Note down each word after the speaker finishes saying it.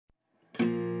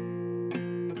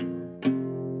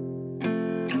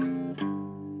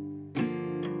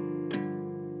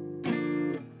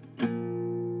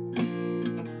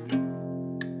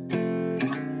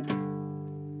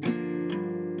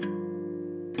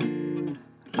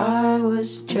I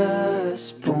was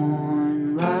just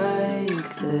born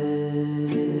like this.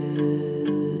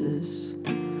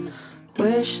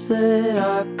 Wish that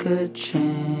I could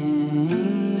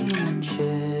change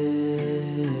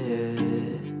it.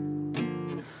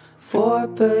 Four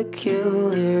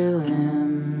peculiar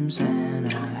limbs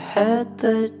and a head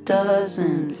that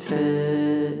doesn't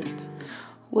fit.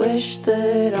 Wish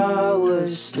that I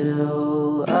was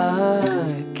still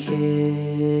a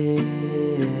kid.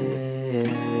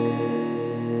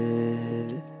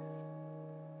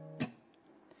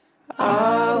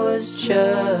 I was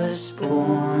just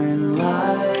born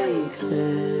like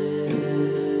this.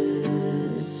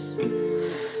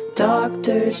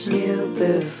 Doctors knew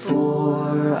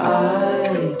before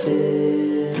I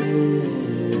did.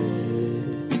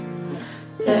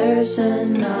 There's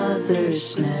another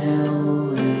snail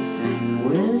living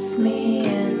with me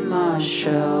in my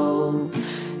shell.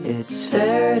 It's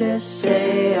fair to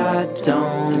say I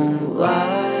don't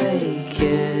like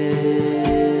it.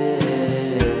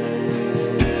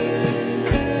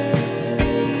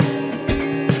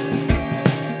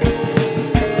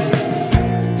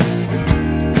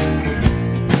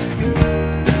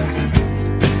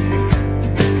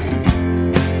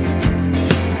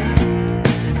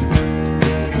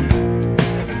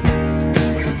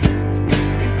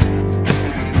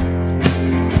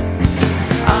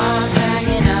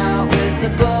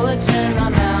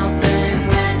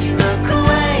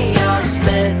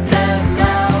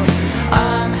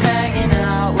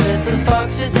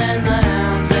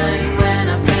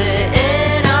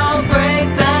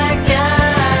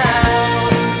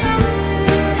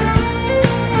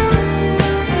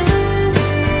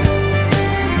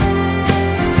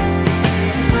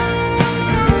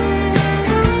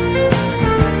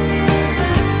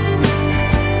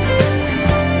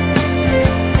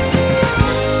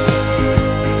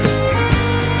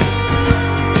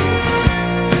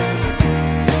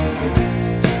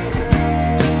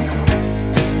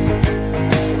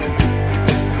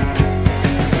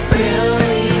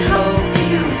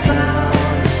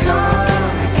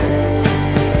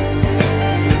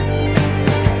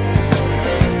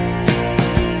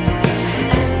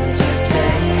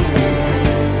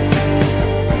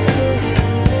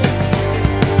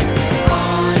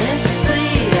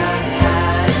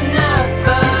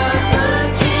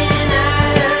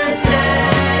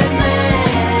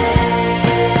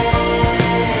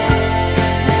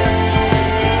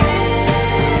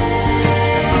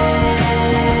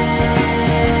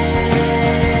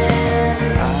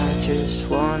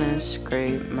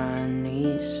 Scrape my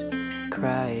knees,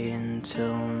 cry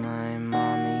until my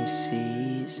mommy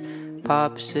sees.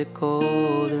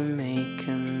 Popsicle to make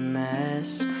a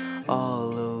mess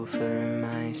all over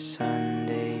my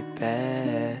Sunday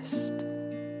best.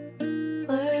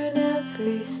 Learn everything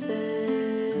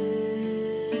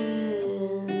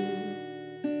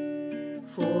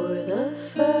for the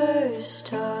first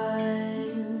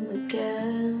time again.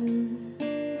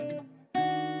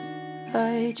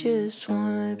 I just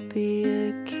wanna be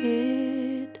a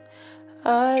kid.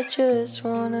 I just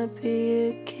wanna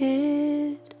be a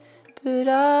kid. But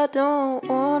I don't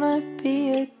wanna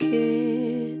be a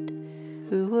kid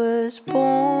who was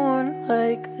born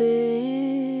like this.